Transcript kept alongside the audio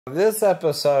This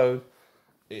episode,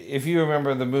 if you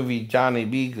remember the movie Johnny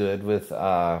Be Good with,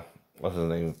 what's his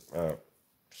name? I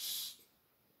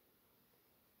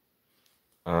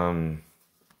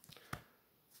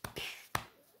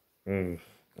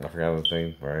forgot his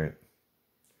name, right?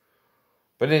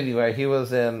 But anyway, he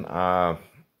was in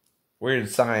Weird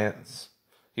Science.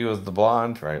 He was the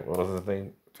blonde, right? What was his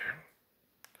name?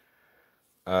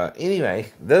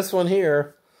 Anyway, this one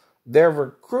here, they're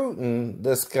recruiting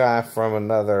this guy from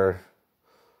another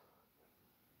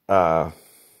town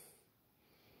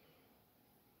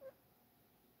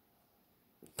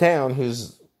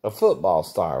who's a football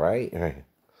star, right?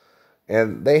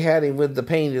 And they had him with the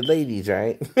painted ladies,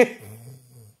 right?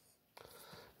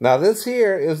 Now, this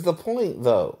here is the point,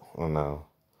 though. Oh, no.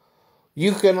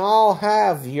 You can all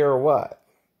have your what?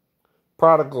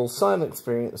 Prodigal son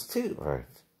experience, too, right?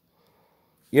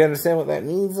 You understand what that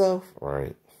means, though?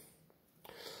 Right.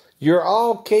 You're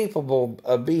all capable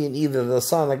of being either the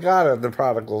son of God or the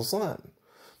prodigal son.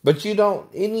 But you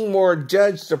don't anymore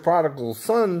judge the prodigal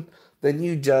son than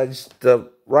you judge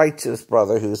the righteous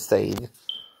brother who stayed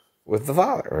with the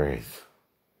father, right?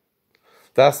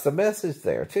 That's the message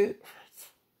there, too.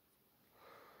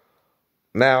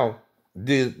 Now,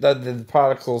 did the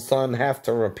prodigal son have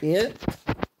to repent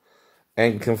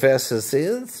and confess his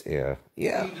sins? Yeah.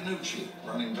 DiNucci,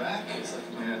 running back.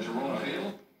 And Jerome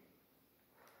Field.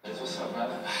 What's up,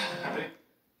 brother?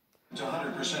 It's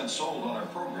 100% sold on our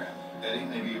program. Eddie,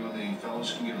 maybe you and the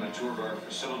fellows can give him a tour of our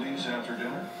facilities after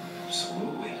dinner?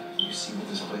 Absolutely. You see what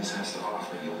this place has to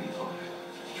offer, you'll be hooked.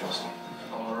 Trust me.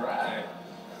 All right.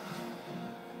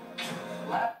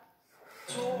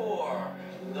 Tour.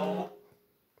 No.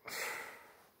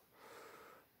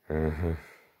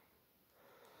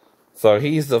 So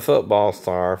he's the football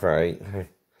star, right?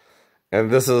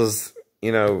 And this is,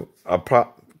 can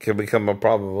become a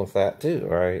problem with that too,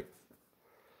 right?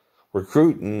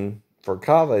 Recruiting for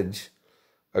college,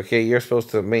 okay, you're supposed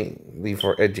to be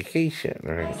for education,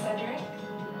 right?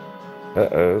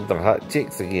 Uh-oh, the hot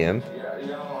chicks again. Yeah, you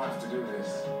don't have to do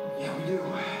this. Yeah, we do.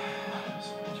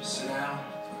 Just sit down,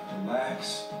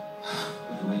 relax.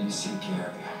 Let the ladies take care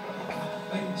of you.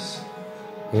 Ladies.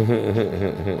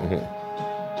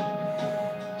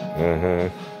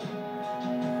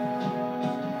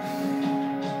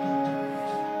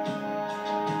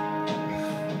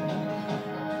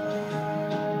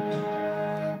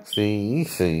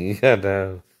 See, I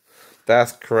know.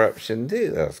 That's corruption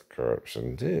too.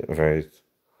 Right?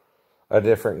 A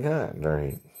different kind,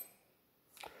 right?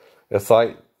 It's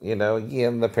like,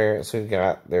 again, the parents who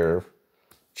got their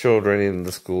children in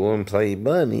the school and pay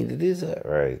money to do that,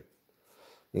 right?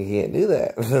 You can't do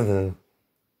that.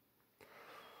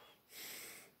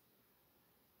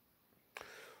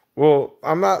 Well,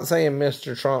 I'm not saying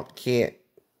Mr. Trump can't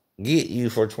get you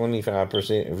for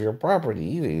 25% of your property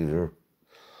either.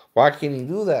 Why can't he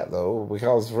do that, though?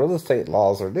 Because real estate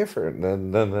laws are different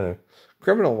than the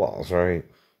criminal laws, right?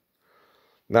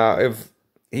 Now, if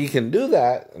he can do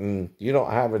that, and you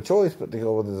don't have a choice but to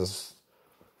go with this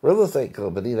real estate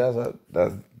company, that's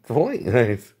the point,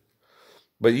 right?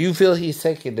 But you feel he's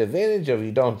taking advantage of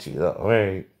you, don't you, though,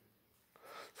 right?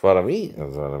 That's what I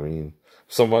mean.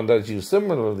 Someone does you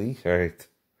similarly, right,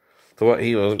 to what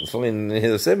he was explaining in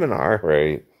his seminar,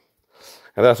 right?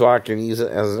 And that's why I can use it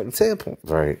as an example,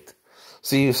 right?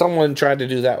 See, someone tried to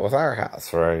do that with our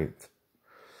house, right?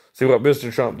 See, what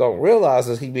Mr. Trump don't realize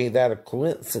is he made that a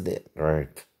coincidence,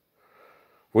 right?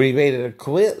 When he made it a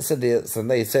coincidence and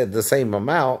they said the same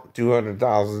amount,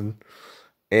 $200,000,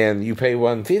 and you pay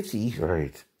 $150,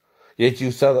 right? Yet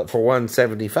you sell it for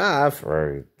 $175,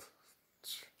 right?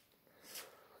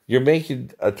 You're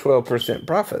making a 12%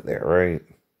 profit there, right?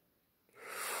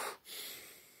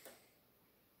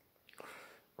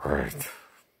 Right.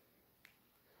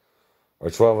 Or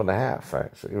 12.5,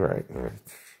 actually, right.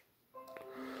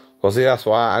 Well, see, that's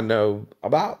why I know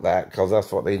about that, because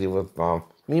that's what they did with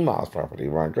Meemaw's property,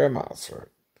 my grandma's, right?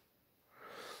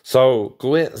 So,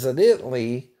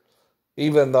 coincidentally,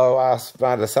 even though I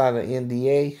might have signed an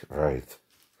NDA, right,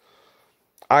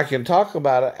 I can talk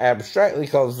about it abstractly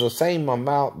because the same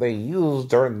amount they used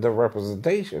during the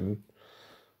representation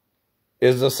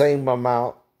is the same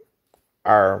amount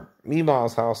our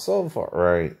Meemaw's house sold for,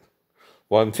 right?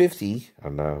 $150, I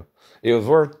know. It was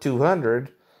worth $200,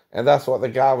 and that's what the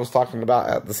guy was talking about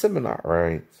at the seminar,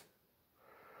 right?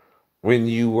 When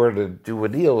you were to do a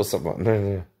deal with someone.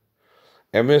 And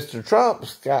Mr.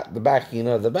 Trump's got the backing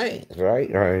of the banks,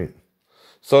 right?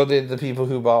 So did the people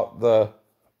who bought my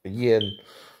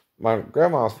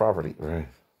grandma's property, right?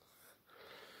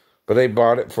 But they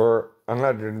bought it for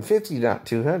 $150, not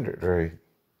 $200, right?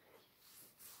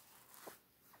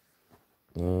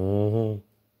 Mm-hmm.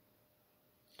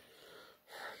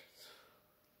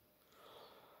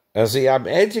 And see, I'm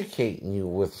educating you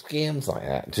with scams like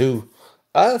that. To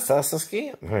us, that's a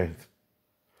scam, right?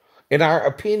 In our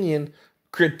opinion,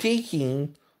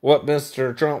 critiquing what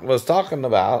Mr. Trump was talking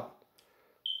about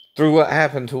through what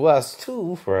happened to us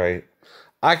too, right?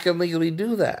 I can legally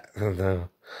do that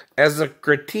as a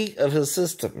critique of his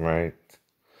system, right?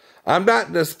 I'm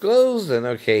not disclosing,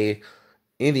 okay,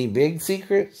 any big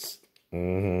secrets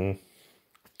that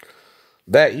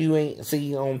you ain't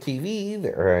seen on TV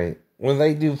either, right? When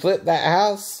they do flip that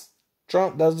house,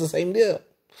 Trump does the same deal.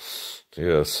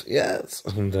 Yes.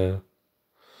 And,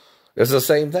 it's the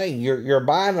same thing. You're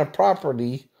buying a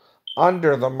property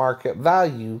under the market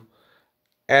value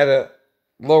at a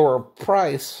lower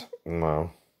price.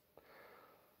 No.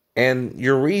 And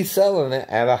you're reselling it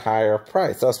at a higher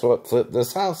price. That's what flip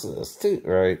this house is too,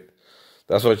 right?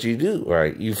 That's what you do,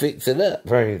 right? You fix it up,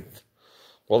 right?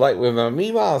 Well, like with my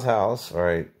Meemaw's house,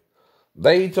 right?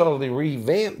 They totally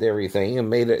revamped everything and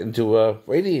made it into a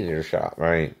radiator shop,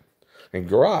 right? And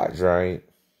garage, right?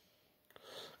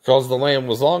 Because the land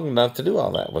was long enough to do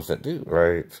all that with it too,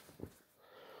 right?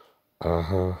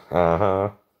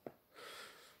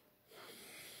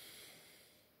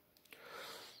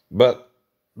 But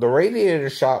the radiator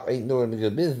shop ain't doing a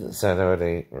good business. I know it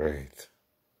ain't, right?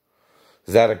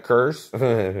 Is that a curse?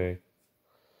 Because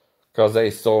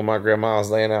they stole my grandma's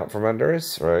land out from under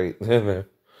us, right?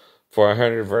 For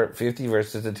 150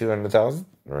 versus the 200,000,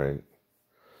 right?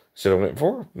 Should have went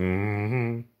for.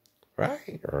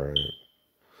 Right.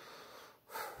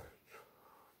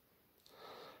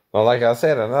 Well, like I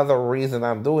said, another reason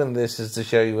I'm doing this is to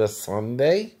show you a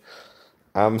Sunday.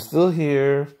 I'm still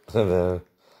here. I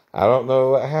don't know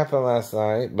what happened last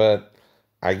night, but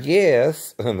I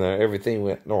guess everything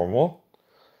went normal.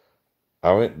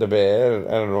 I went to bed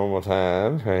at a normal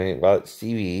time, right? Watched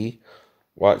TV,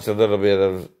 watched a little bit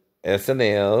of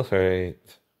SNL, right?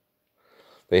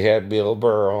 They had Bill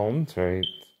Burr on, right?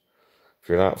 If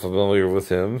you're not familiar with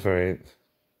him, right?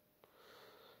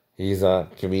 He's a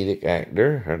comedic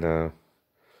actor and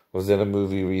was in a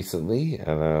movie recently.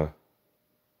 And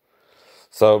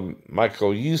so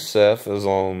Michael Youssef is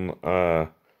on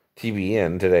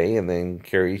TBN today, and then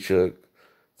Carrie Shook,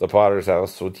 The Potter's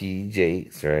House with T.D.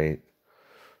 Jakes, right?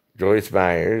 Joyce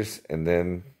Myers, and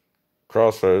then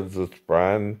Crossroads with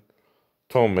Brian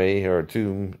Tomei or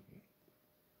Toom,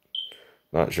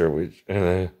 not sure which.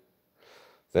 And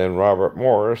then Robert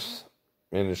Morris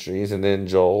Ministries, and then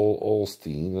Joel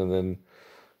Osteen, and then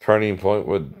Turning Point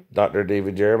with Dr.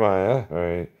 David Jeremiah,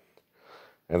 right?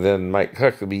 And then Mike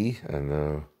Huckabee,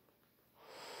 and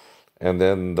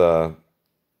then the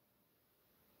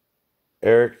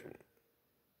Eric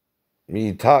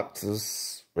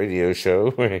Metaxas radio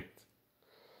show, right?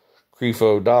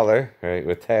 Crefo Dollar, right,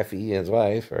 with Taffy and his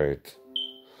wife, right?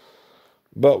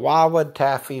 But why would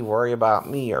Taffy worry about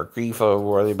me or Crefo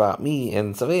worry about me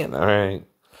in Savannah, right?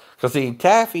 Because see,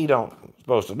 Taffy don't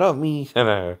supposed to know me,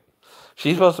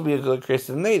 she's supposed to be a good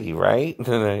Christian lady, right?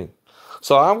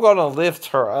 So I'm going to lift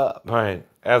her up, right,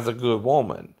 as a good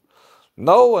woman,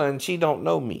 knowing she don't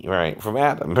know me, right, from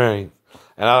Adam, right?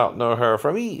 And I don't know her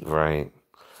from Eve, right?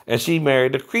 And she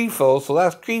married to Crefo, so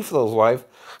that's Crefo's wife.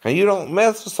 And you don't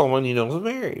mess with someone you don't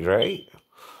married, right?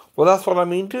 Well, that's what I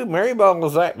mean, too. Marybelle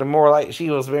was acting more like she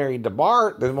was married to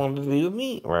Bart than wanted to be with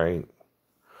me, right?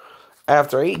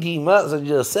 After 18 months of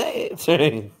just sex,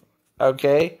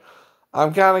 okay?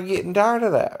 I'm kind of getting tired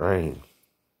of that, right?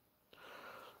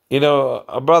 You know,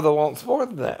 a brother wants more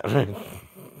than that, right?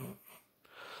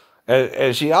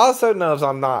 And she also knows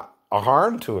I'm not a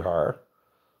harm to her.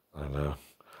 I know.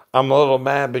 I'm a little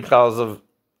mad because of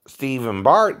Steve and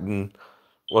Bart and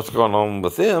what's going on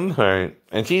with them, right?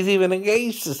 And she's even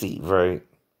engaged to Steve, right?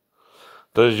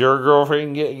 Does your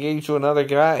girlfriend get engaged to another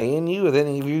guy and you, with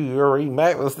any of you already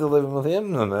met with still living with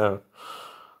him? No.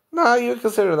 No, you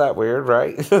consider that weird,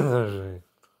 right?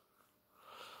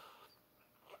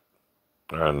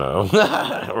 I know.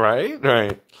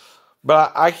 Right.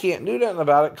 But I can't do nothing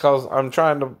about it because I'm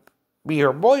trying to be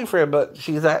her boyfriend, but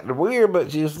she's acting weird,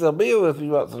 but she'll still be with me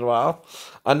once in a while.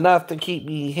 Enough to keep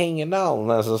me hanging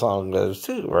on, as the song goes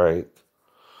too, right?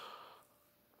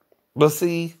 But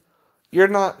see, you're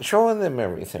not showing them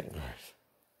everything.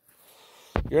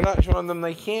 You're not showing them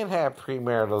they can have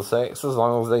premarital sex as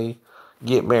long as they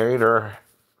get married or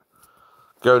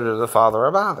go to the father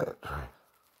about it.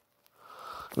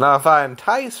 Now, if I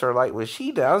entice her like what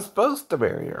she does, I'm supposed to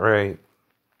marry her, right?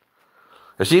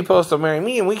 If she's supposed to marry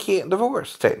me and we can't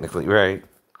divorce, technically, right?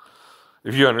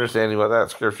 If you understand what that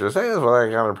scripture says, whether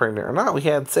I got her pregnant or not, we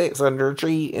had sex under a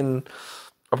tree and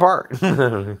apart.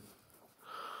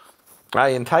 I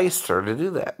enticed her to do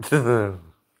that.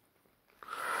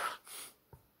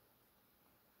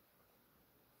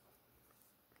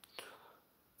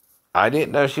 I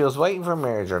didn't know she was waiting for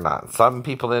marriage or not. Some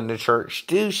people in the church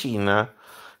do, Sheena,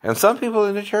 and some people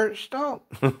in the church don't.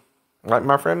 Like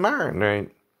my friend Myron,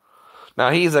 right?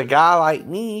 Now, he's a guy like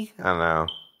me, I know.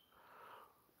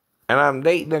 And I'm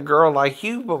dating a girl like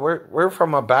you, but we're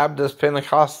from a Baptist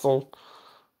Pentecostal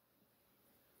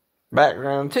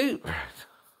background too.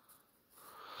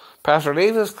 Pastor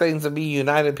Davis claims to be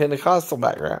United Pentecostal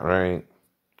background, right?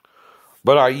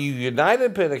 But are you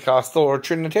United Pentecostal or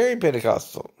Trinitarian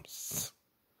Pentecostals?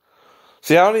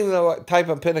 See, I don't even know what type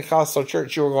of Pentecostal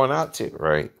church you were going out to,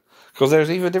 right? Because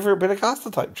there's even different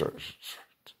Pentecostal type churches.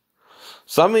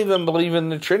 Some even believe in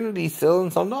the Trinity still,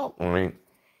 and some don't, right?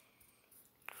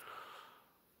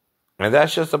 And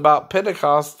that's just about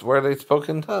Pentecost, where they spoke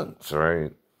in tongues,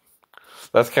 right?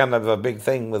 That's kind of a big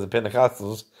thing with the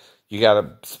Pentecostals. You got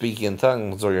to speak in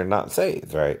tongues or you're not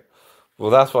saved, right?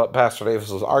 Well, that's what Pastor Davis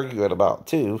was arguing about,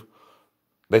 too.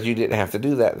 That you didn't have to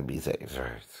do that to be saved,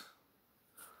 right?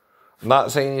 I'm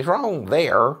not saying he's wrong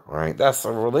there, right? That's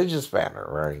a religious matter,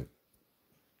 right?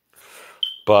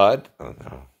 But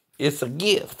it's a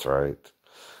gift, right?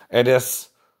 And it's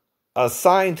a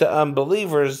sign to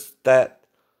unbelievers that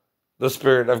the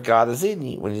Spirit of God is in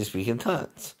you when you speak in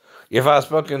tongues. If I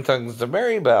spoke in tongues to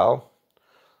Mary Bell,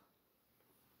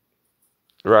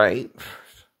 right,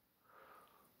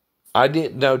 I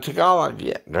didn't know Tagalog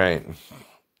yet, right?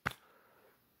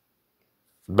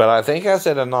 But I think I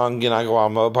said Anong ginagawa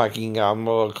mo, pakinggan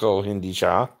mo ko hindi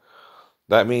siya.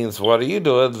 That means, what are you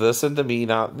doing? Listen to me,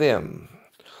 not them.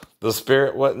 The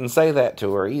Spirit wouldn't say that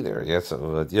to her either. Yes, it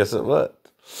would. Yes, it would.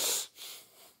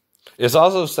 It's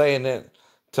also saying it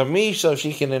to me so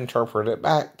she can interpret it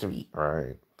back to me,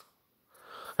 right?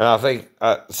 And I think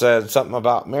I said something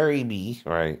about Mary B,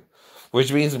 right?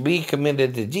 Which means be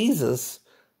committed to Jesus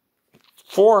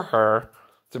for her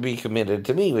to be committed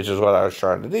to me, which is what I was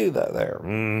trying to do that there.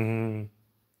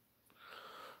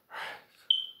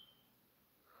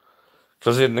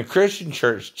 Because in the Christian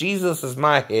church, Jesus is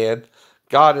my head,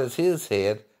 God is his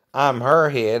head, I'm her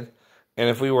head, and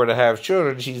if we were to have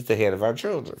children, she's the head of our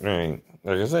children, right?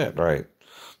 Like I said, right?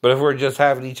 But if we're just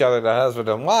having each other, the husband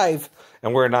and wife,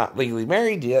 and we're not legally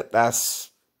married yet,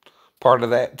 that's part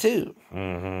of that too.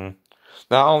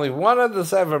 Now, only one of the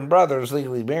 7 brothers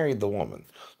legally married the woman.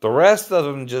 The rest of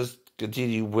them just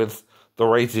continue with the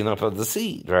raising up of the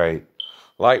seed, right?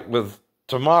 Like with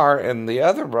Tamar and the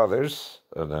other brothers,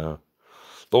 the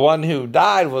one who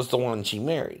died was the one she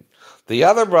married. The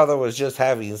other brother was just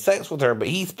having sex with her, but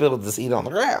he spilled the seed on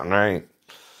the ground, right?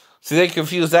 See, they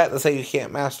confuse that to say you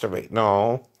can't masturbate.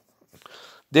 No.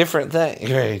 Different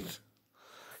thing, right?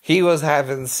 He was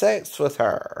having sex with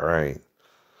her, right?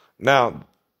 Now,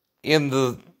 in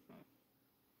the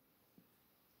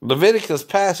Leviticus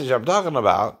passage I'm talking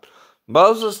about,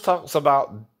 Moses talks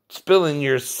about spilling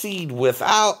your seed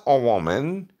without a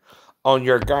woman on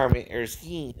your garment or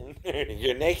skin,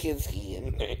 your naked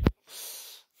skin.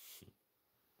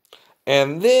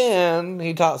 And then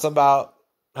he talks about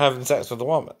having sex with a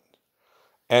woman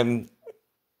and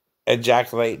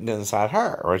ejaculating inside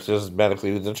her, which is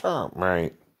medically the term,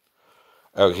 right?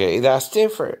 Okay, that's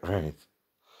different, right?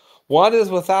 One is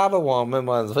without a woman,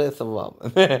 one's with a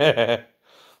woman.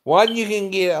 One you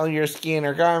can get on your skin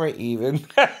or garment even.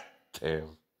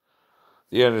 Damn.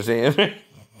 You understand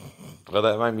what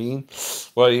that might mean?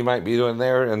 What you might be doing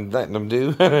there and letting them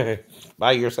do?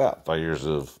 By yourself.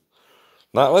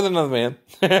 Not with another man.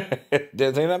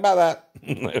 Didn't say nothing about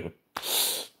that.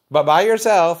 But by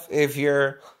yourself, if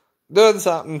you're doing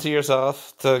something to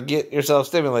yourself to get yourself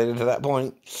stimulated to that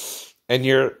point, and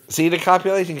your seed of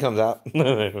copulation comes out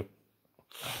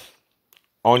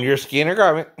on your skin or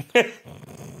garment.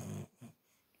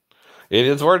 It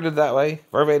is worded that way.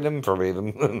 Verbatim.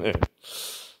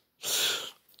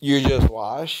 You just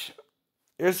wash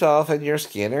yourself and your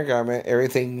skin or garment,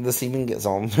 everything the semen gets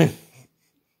on.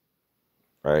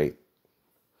 Right?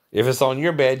 If it's on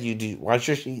your bed, you do wash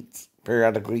your sheets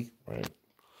periodically, right?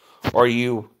 Or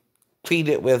you clean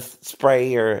it with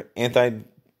spray or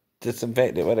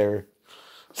anti-disinfectant, whatever.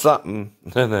 Something.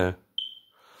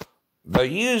 But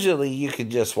usually you can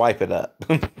just wipe it up.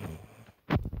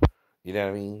 You know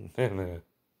what I mean?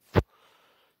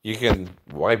 You can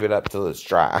wipe it up till it's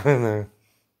dry.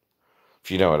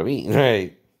 If you know what I mean,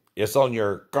 right? It's on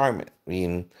your garment. I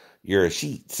mean, your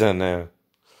sheets, and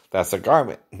that's a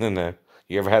garment. You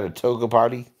ever had a toga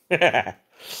party?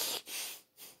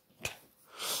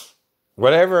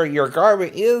 Whatever your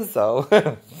garment is,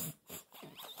 though,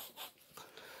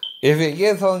 If it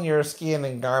gets on your skin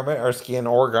and garment, or skin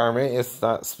or garment, it's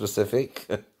not specific.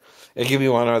 It can be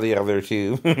one or the other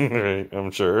too.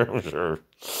 I'm sure.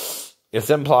 It's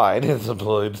implied. It's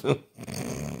implied.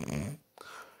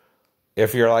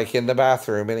 If you're like in the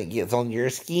bathroom and it gets on your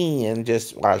skin,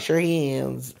 just wash your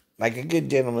hands like a good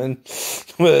gentleman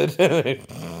would.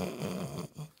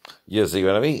 You see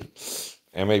what I mean?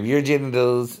 And maybe your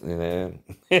genitals,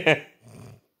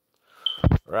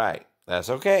 Right. That's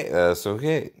okay. That's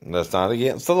okay. That's not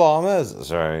against the law of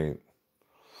Moses, right?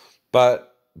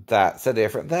 But that's a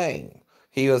different thing.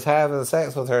 He was having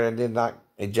sex with her and did not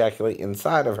ejaculate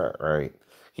inside of her, right?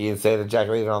 He instead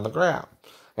ejaculated on the ground.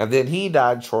 And then he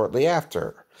died shortly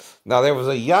after. Now, there was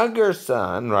a younger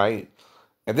son, right?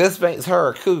 And this makes her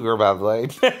a cougar, by the way.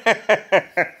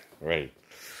 Right.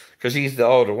 Because she's the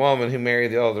older woman who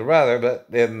married the older brother, but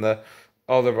then the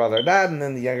older brother died, and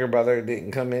then the younger brother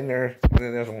didn't come in there. And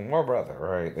then there's one more brother,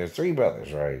 right? There's 3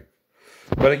 brothers, right?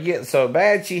 But it gets so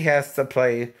bad, she has to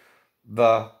play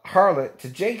the harlot to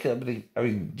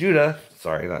Judah.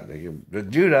 Sorry, not Jacob, but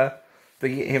Judah, to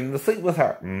get him to sleep with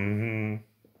her. Mm-hmm.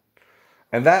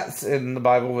 And that's in the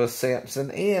Bible with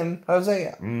Samson and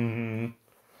Hosea. Mm-hmm.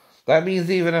 That means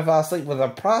even if I sleep with a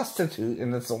prostitute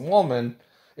and it's a woman,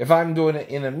 if I'm doing it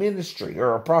in a ministry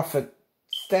or a prophet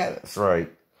status,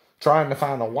 right? Trying to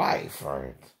find a wife,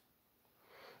 right?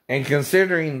 And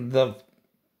considering the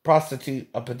prostitute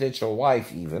a potential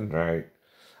wife even, right?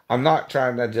 I'm not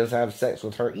trying to just have sex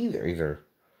with her either.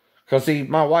 Because, see,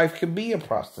 my wife could be a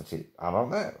prostitute. I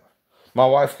don't know. My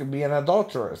wife could be an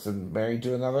adulteress and married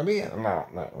to another man. I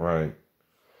don't know, right?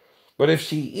 But if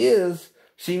she is,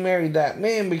 she married that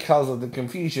man because of the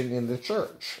confusion in the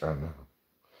church. I know.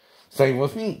 Same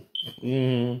with me.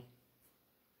 Mm-hmm.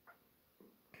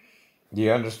 Do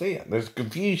you understand? There's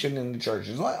confusion in the church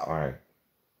as well, right?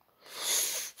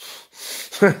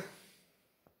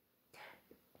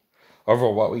 Over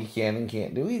what we can and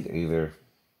can't do either.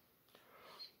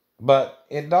 But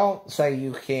it don't say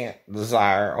you can't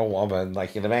desire a woman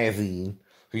like in a magazine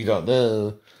who you don't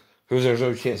know, who there's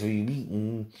no chance of you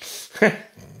meeting.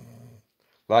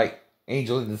 Like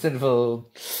Angel in the Centerfold.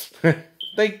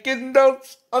 Thinking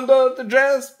notes under the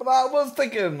dress, but I was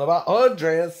thinking about her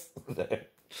dress.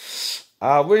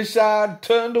 I wish I'd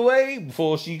turned away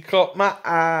before she caught my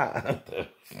eye.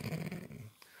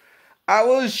 I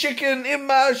was shaking in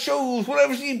my shoes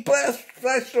whenever she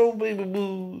flashed on baby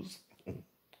blues.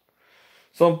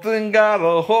 Something got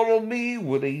a hold of me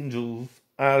with Angel's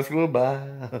eyes go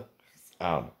by.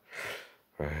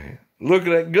 Right.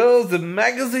 Looking at girls in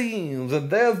magazines, and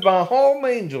there's my home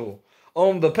angel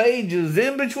on the pages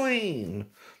in between.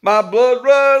 My blood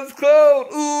runs cold.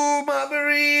 Ooh, my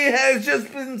Marie has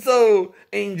just been sold.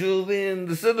 Angel in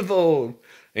the centerfold.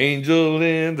 Angel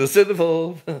in the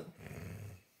centerfold.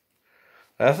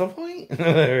 That's the point.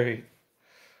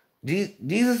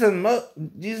 Jesus and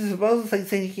Moses ain't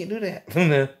saying you can't do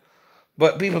that.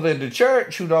 But people in the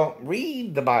church who don't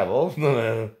read the Bible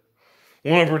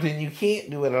want to pretend you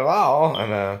can't do it at all.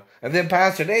 And then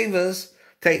Pastor Davis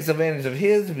takes advantage of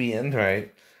his being,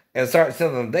 right? And starts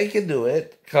telling them they can do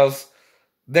it because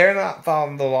they're not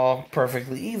following the law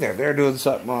perfectly either. They're doing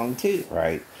something wrong too,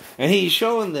 right? And he's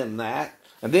showing them that.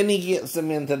 And then he gets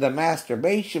them into the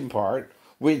masturbation part,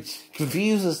 which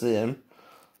confuses them.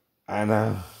 I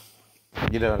know.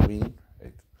 You know what I mean?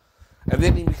 Right? And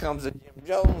then he becomes a Jim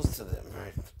Jones to them,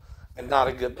 right? And not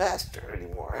a good pastor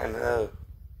anymore. I know.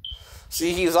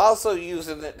 See, he's also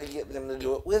using it to get them to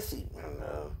do it with him. I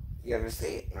know. You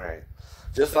understand? Right?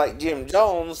 Just like Jim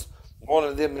Jones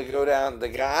wanted them to go down to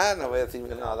Guyana with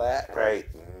him and all that, right?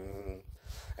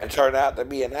 And turned out to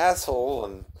be an asshole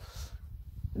and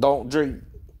don't drink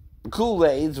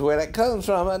Kool-Aid's where that comes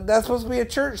from. And that's supposed to be a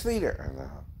church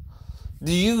leader.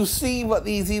 Do you see what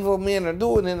these evil men are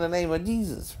doing in the name of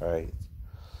Jesus, right?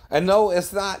 And no,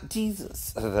 it's not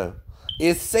Jesus.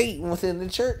 It's Satan within the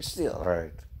church still,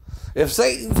 right? If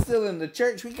Satan's still in the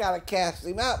church, we got to cast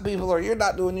him out, people, or you're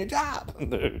not doing your job.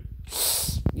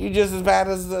 You're just as bad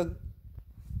as the,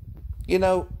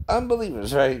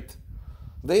 unbelievers, right?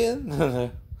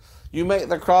 Then you make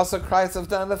the cross of Christ of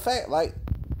none effect, like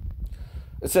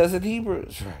it says in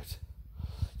Hebrews, right?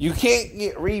 You can't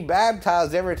get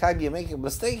rebaptized every time you make a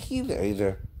mistake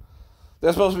either.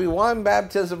 There's supposed to be one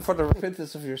baptism for the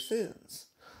repentance of your sins.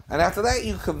 And after that,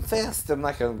 you confess them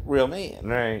like a real man,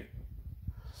 right?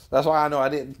 That's why I know I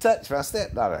didn't touch my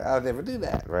stepdaughter. I would never do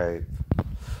that, right?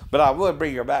 But I would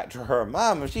bring her back to her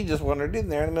mom if she just wandered in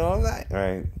there in the middle of the night,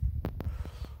 right?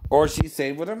 Or she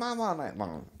stayed with her mom all night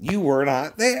long. You were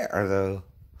not there, though,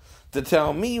 to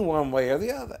tell me one way or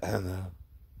the other.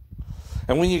 And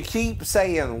And when you keep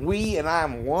saying we and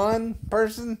I'm one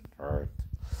person, right,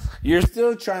 you're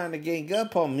still trying to gang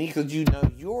up on me because you know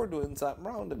you're doing something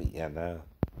wrong to me. I know.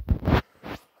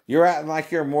 You're acting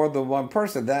like you're more than one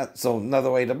person. That's another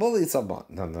way to bully someone.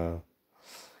 No.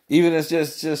 Even if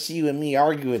it's just you and me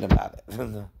arguing about it.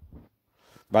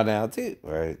 By now, too,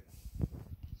 right?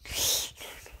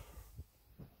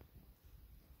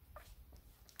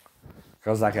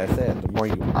 Because, like I said, the more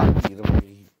you argue, the more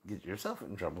you get yourself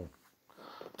in trouble,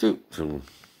 too.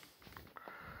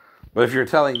 But if you're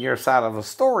telling your side of a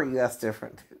story, that's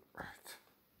different, too, right?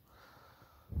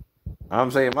 I'm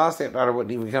saying my stepdaughter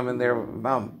wouldn't even come in there.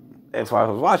 My ex-wife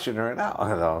was watching her and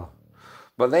all.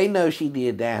 But they know she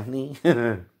did, Daphne.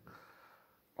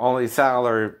 Only Sal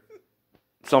or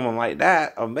someone like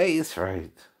that on base, right,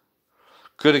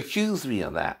 could accuse me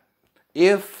of that.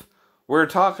 If we're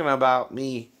talking about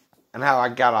me and how I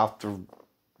got off the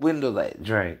window ledge,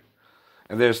 right?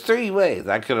 And there's 3 ways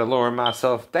I could have lowered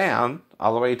myself down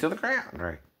all the way to the ground,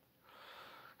 right?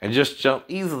 And just jump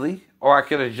easily. Or I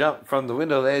could have jumped from the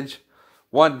window ledge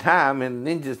one time in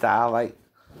ninja style, like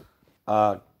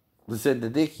Lucinda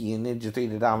Dickey in Ninja 3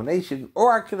 The Domination.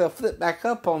 Or I could have flipped back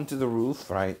up onto the roof,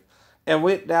 right? And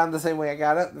went down the same way I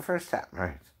got up the first time,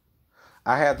 right?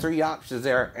 I had 3 options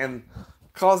there. And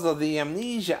because of the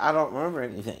amnesia, I don't remember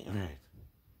anything, right?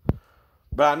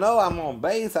 But I know I'm on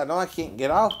base. I know I can't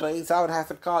get off base. I would have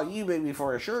to call you maybe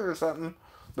for a shirt or something.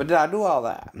 But did I do all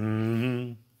that?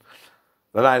 Mm-hmm.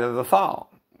 The night of the fall?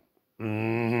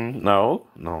 Mm-hmm.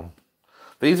 No.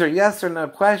 These are yes or no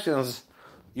questions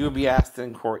you would be asked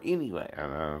in court anyway. I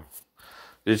know.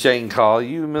 Did Shane call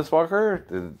you, Miss Walker?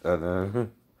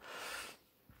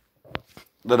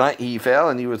 The night he fell,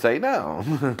 and you would say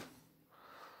no.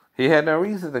 He had no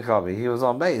reason to call me. He was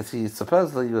on base. He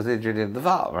supposedly was injured in the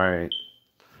fall, right?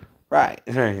 Right.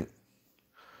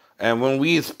 And when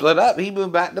we split up, he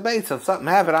moved back to base. If something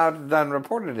happened, I would have done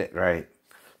reported it, right?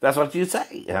 That's what you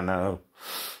say, I know.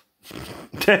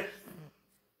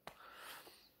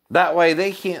 That way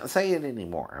they can't say it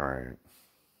anymore, right?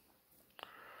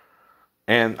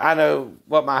 And I know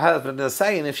what my husband is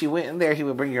saying. If she went in there, he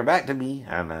would bring her back to me.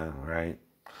 I know, right?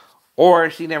 Or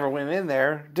she never went in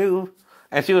there, too.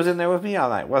 And she was in there with me all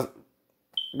night. What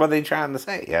are they trying to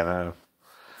say? I know.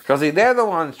 Because they're the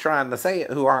ones trying to say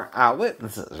it who aren't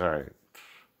eyewitnesses, right?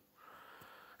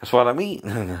 That's what I mean.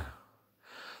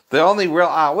 The only real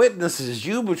eyewitness is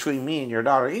you between me and your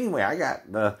daughter anyway. I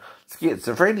got the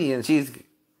schizophrenia and she's,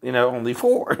 only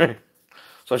 4.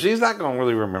 So she's not going to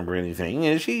really remember anything,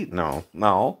 is she?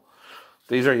 No.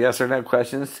 These are yes or no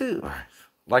questions too.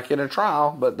 Like in a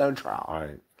trial, but no trial,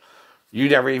 right? You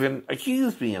never even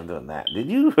accused me of doing that, did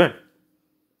you?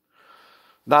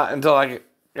 Not until I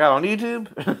got on YouTube?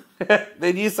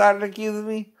 Then you started accusing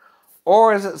me?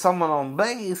 Or is it someone on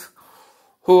base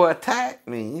who attacked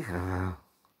me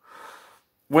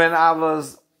when I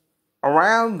was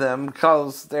around them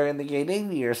because they're in the gay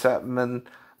Navy or something, and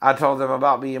I told them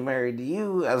about being married to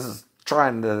you as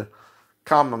trying to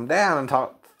calm them down and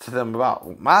talk to them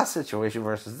about my situation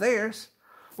versus theirs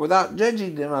without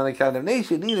judging them on the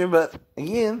condemnation either. But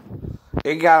again,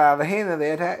 it got out of hand and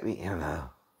they attacked me,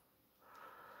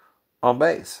 on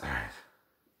base.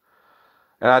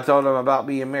 And I told them about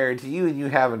being married to you and you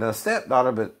having a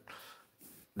stepdaughter, but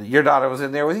your daughter was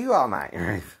in there with you all night,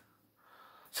 right?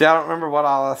 See, I don't remember what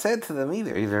all I said to them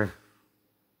either.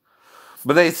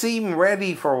 But they seem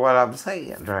ready for what I'm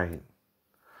saying, right?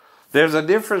 There's a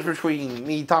difference between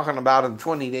me talking about them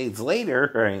 20 days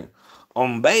later, right,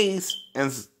 on base,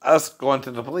 and us going to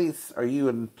the police, or you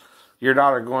and your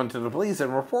daughter going to the police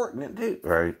and reporting it too,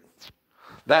 right?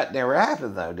 That never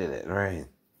happened though, did it, right?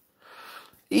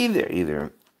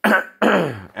 Either.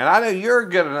 And I know you're a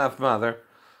good enough mother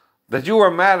that you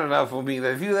were mad enough with me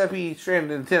that if you left me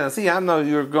stranded in Tennessee, I know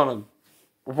you're going to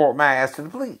report my ass to the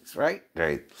police, right?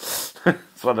 Right.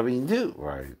 That's what I mean too,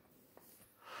 right?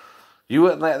 You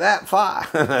wouldn't let that fly.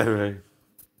 Right?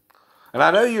 And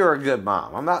I know you're a good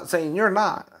mom. I'm not saying you're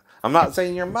not. I'm not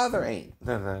saying your mother ain't.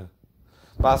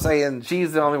 By saying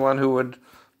she's the only one who would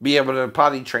be able to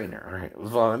potty train her, right?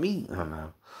 That's what I mean. I don't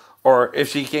know. Or if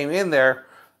she came in there,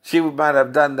 she might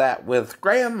have done that with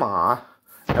grandma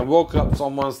and woke up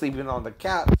someone sleeping on the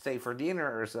couch, say for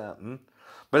dinner or something.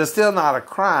 But it's still not a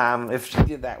crime if she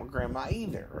did that with grandma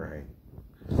either, right?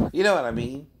 You know what I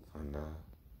mean?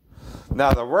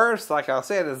 Now the worst, like I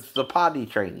said, is the potty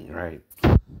training, right?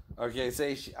 Okay,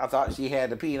 say I thought she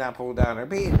had to pee and I pulled down her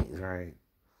panties, right?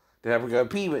 Did have her go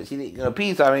pee, but she didn't go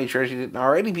pee, so I made sure she didn't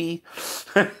already pee.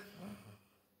 Then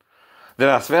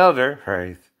I smelled her,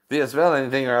 right? Didn't smell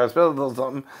anything, or I smelled a little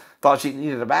something. Thought she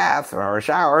needed a bath or a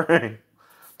shower.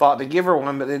 thought to give her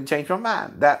one, but then changed my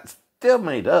mind. That's still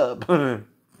made up.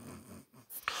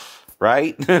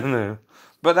 Right?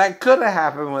 But that could have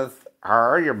happened with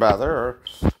her, your brother,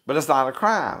 but it's not a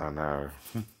crime. I know.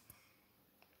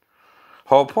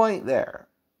 Whole point there.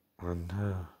 And,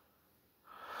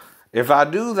 if I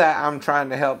do that, I'm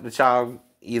trying to help the child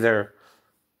either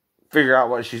figure out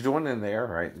what she's doing in there,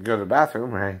 right? Go to the bathroom,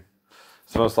 right?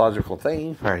 It's the most logical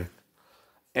thing, right?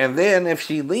 And then if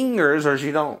she lingers or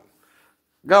she don't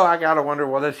go, I gotta wonder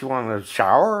whether she wanted a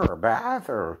shower or a bath,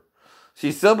 or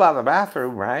she's still by the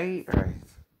bathroom, right? Right.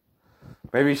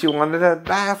 Maybe she wanted a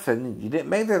bath and you didn't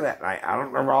make her that night. I don't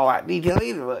remember all that detail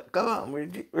either, but come on,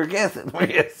 we're guessing. We're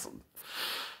guessing.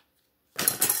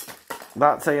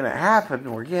 Not saying it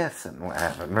happened, we're guessing what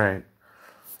happened, right?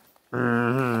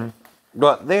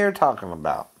 What they're talking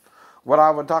about. What I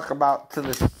would talk about to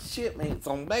the shipmates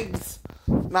on base.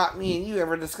 Not me and you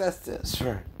ever discussed this.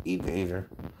 Sure. Either.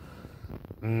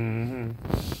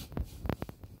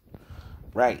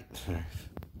 Right.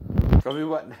 Because we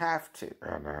wouldn't have to.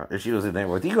 If she was in there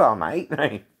with you all night,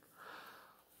 right?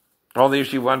 Only if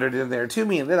she wandered in there to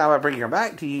me, and then I would bring her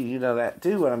back to you. You know that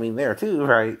too. What I mean there too,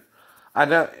 right? I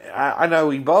know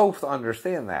we both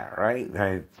understand that, right?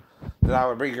 Right. That I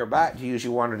would bring her back to you. She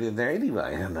wandered in there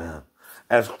anyway, and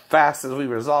as fast as we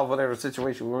resolve whatever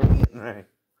situation we were in, right?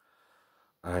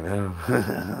 I know.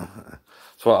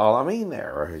 That's what all I mean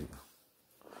there, right?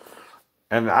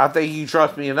 And I think you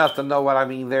trust me enough to know what I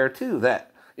mean there too.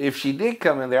 That if she did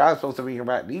come in there, I was supposed to bring her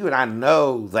back to you, and I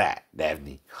know that,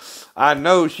 Daphne. I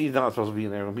know she's not supposed to be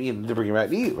in there with me to bring her back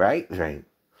to you, right? Right.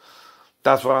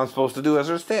 That's what I'm supposed to do as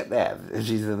her stepdad if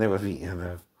she's in there with me, you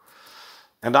know.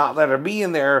 And not let her be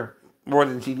in there more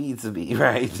than she needs to be,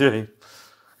 right? And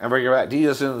bring her back to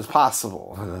you as soon as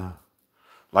possible.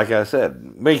 Like I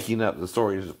said, making up the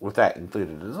stories with that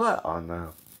included as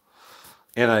well.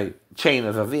 In a chain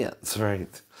of events,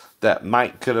 right? That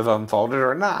could have unfolded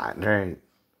or not, right?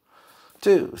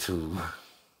 Too.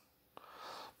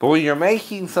 But when you're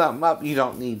making something up, you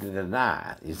don't need to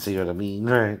deny it. You see what I mean,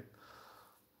 right?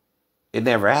 It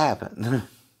never happened.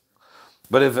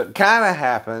 But if it kind of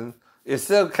happened, it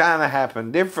still kind of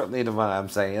happened differently than what I'm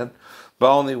saying.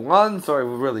 But only one story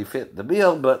would really fit the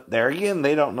bill. But there again,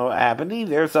 they don't know what happened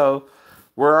either. So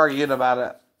we're arguing about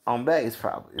it on base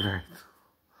probably, right?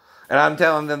 And I'm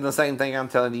telling them the same thing I'm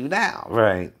telling you now,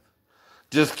 right?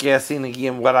 Just guessing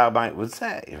again what I would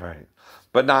say, right?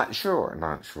 But not sure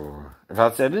if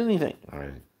I said anything,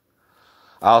 right?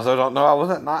 I also don't know I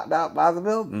wasn't knocked out by the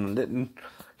building, didn't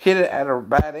hit it at a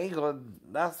bad angle, and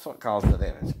that's what caused the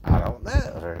damage. I don't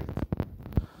know, right?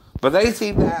 But they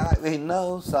seem to act like they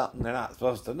know something they're not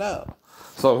supposed to know.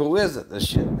 So who is it? The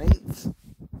shipmates?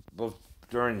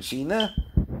 During Sheena?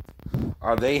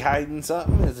 Are they hiding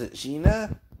something? Is it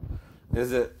Sheena?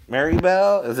 Is it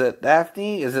Maribel? Is it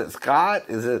Daphne? Is it Scott?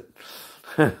 Is it...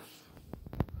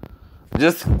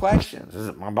 Just questions. Is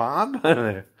it my mom?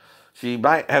 She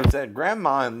might have said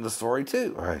grandma in the story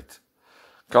too, right?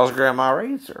 Because grandma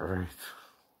raised her, right?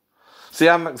 See,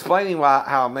 I'm explaining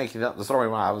how I'm making up the story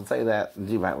when I would say that, and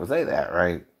she might would say that,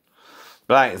 right?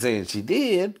 But I ain't saying she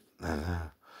did.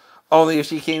 Only if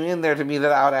she came in there to me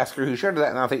that I would ask her who showed her that,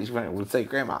 and I think she would say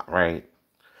grandma, right?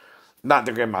 Not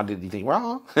that grandma did anything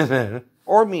wrong.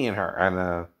 Or me and her.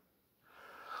 And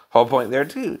whole point there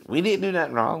too. We didn't do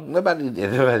nothing wrong. Nobody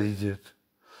did.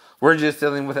 We're just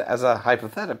dealing with it as a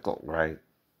hypothetical, right?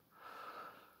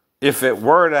 If it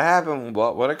were to happen,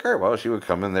 what would occur? Well, she would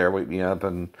come in there, wake me up,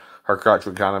 and her crotch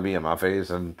would kind of be in my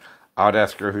face, and I would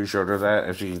ask her who showed her that,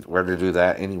 if she were to do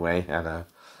that anyway, and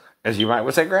she might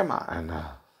would say grandma, and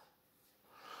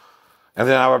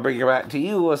then I would bring her back to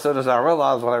you as soon as I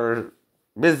realized whatever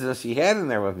business she had in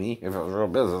there with me, if it was real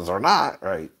business or not,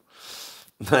 right?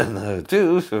 Then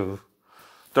to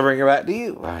bring her back to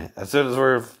you, right? As soon as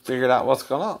we're figured out what's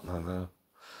going on,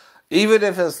 even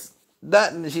if it's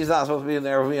nothing, she's not supposed to be in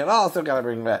there with me at all, still got to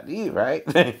bring her back to you, right?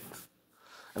 And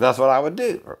that's what I would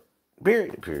do.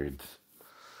 Period.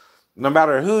 No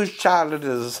matter whose child it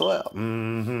is as well.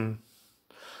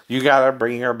 You got to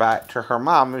bring her back to her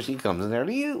mom if she comes in there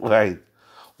to you, right?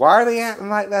 Why are they acting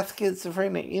like that's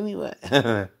schizophrenic anyway?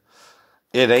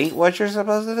 It ain't what you're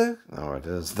supposed to do? No, it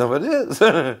is. No, it is.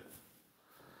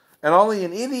 And only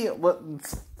an idiot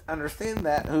wouldn't understand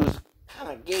that, who's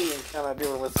kind of gay and kind of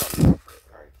dealing with something different,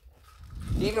 right?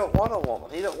 He don't want a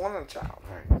woman. He don't want a child,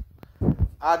 right?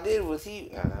 I did with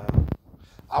you.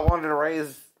 I wanted to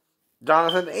raise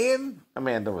Jonathan and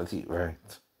Amanda with you, right?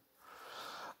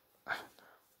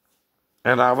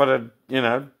 And I would have,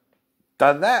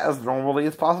 done that as normally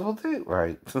as possible too,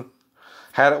 right?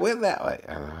 Had it went that way.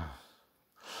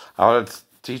 I would have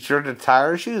teach her to tie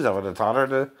her shoes. I would have taught her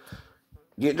to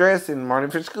get dressed in the morning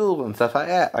for school and stuff like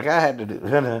that, like I had to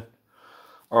do.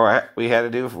 Or we had to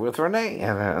do with Renee.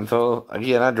 And so,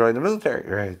 again, I joined the military,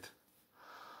 right?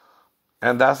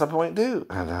 And that's the point, too.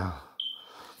 And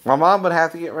my mom would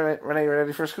have to get Renee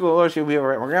ready for school, or she'll be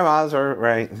over at my grandma's, or,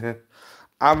 right?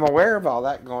 I'm aware of all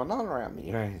that going on around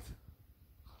me, right?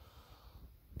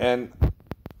 And,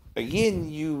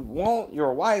 again, you want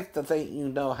your wife to think you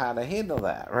know how to handle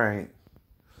that, right?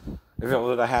 If it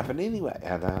would have happened anyway.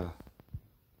 And,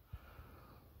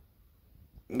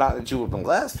 not that you would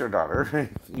molest your daughter.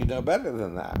 You know better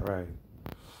than that, right?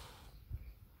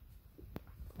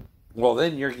 Well,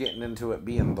 then you're getting into it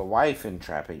being the wife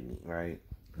entrapping me, right?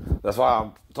 That's why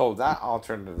I'm told that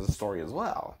alternative story as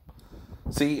well.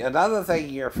 See, another thing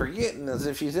you're forgetting is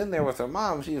if she's in there with her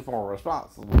mom, she's more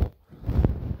responsible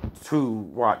to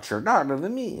watch her daughter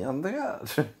than me on the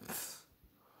couch.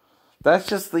 That's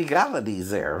just legalities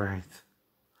there, right?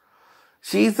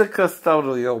 She's the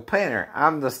custodial parent.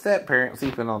 I'm the step-parent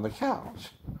sleeping on the couch.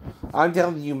 I'm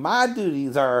telling you, my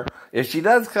duties are, if she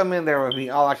does come in there with me,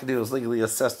 all I can do is legally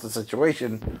assess the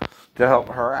situation to help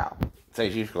her out. Say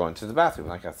she's going to the bathroom,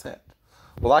 like I said.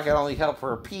 Well, I can only help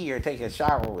her pee or take a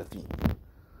shower with me.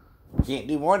 Can't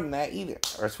do more than that either,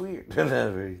 or it's weird.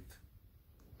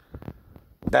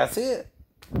 That's it.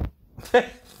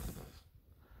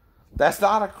 That's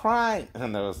not a crime.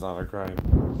 No, it's not a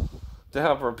crime. To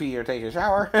help her pee or take a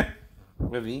shower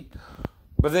with me.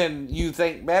 But then you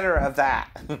think better of that.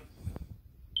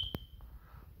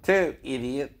 Too,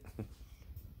 idiot.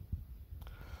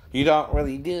 You don't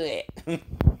really do it.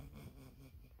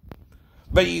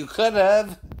 But you could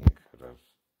have.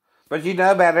 But you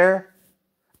know better.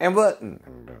 And wouldn't.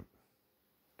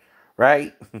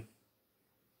 Right? And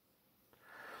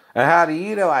how do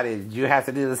you know I did? Did you have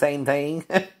to do the same thing?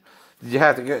 Did you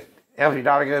have to help your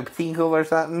daughter go tinkle or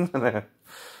something?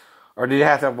 Or did you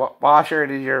have to wash her?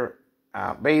 Did you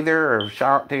bathe her or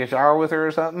take a shower with her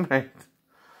or something? Right?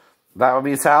 That would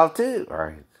be Sal too,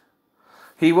 right?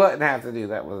 He wouldn't have to do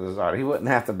that with his daughter. He wouldn't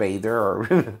have to bathe her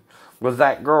or with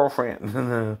that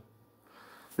girlfriend.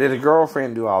 Did a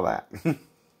girlfriend do all that?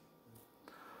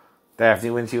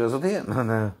 Daphne when she was with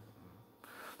him.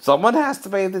 Someone has to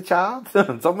bathe the child.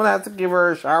 Someone has to give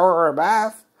her a shower or a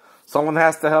bath. Someone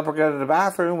has to help her go to the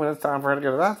bathroom when it's time for her to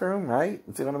go to the bathroom, right?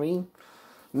 You see what I mean?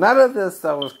 None of this,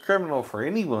 though, is criminal for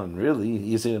anyone, really.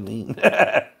 You see what I mean?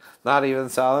 Not even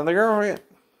Sal and the girlfriend.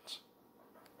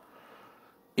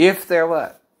 If they're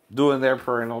what? Doing their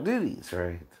parental duties,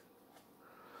 right?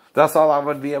 That's all I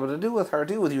would be able to do with her,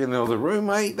 too, with you in the other room.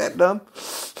 I ain't that dumb.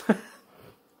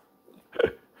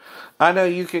 I know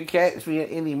you could catch me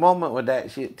at any moment with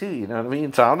that shit, too, you know what I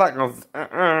mean? So I'm not going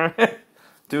to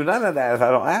do none of that if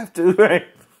I don't have to, right?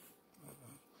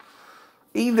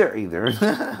 Either.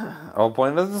 Whole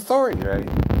point of the story, right?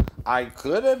 I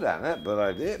could have done it, but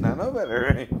I didn't. I know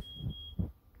better, right?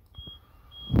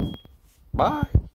 Bye.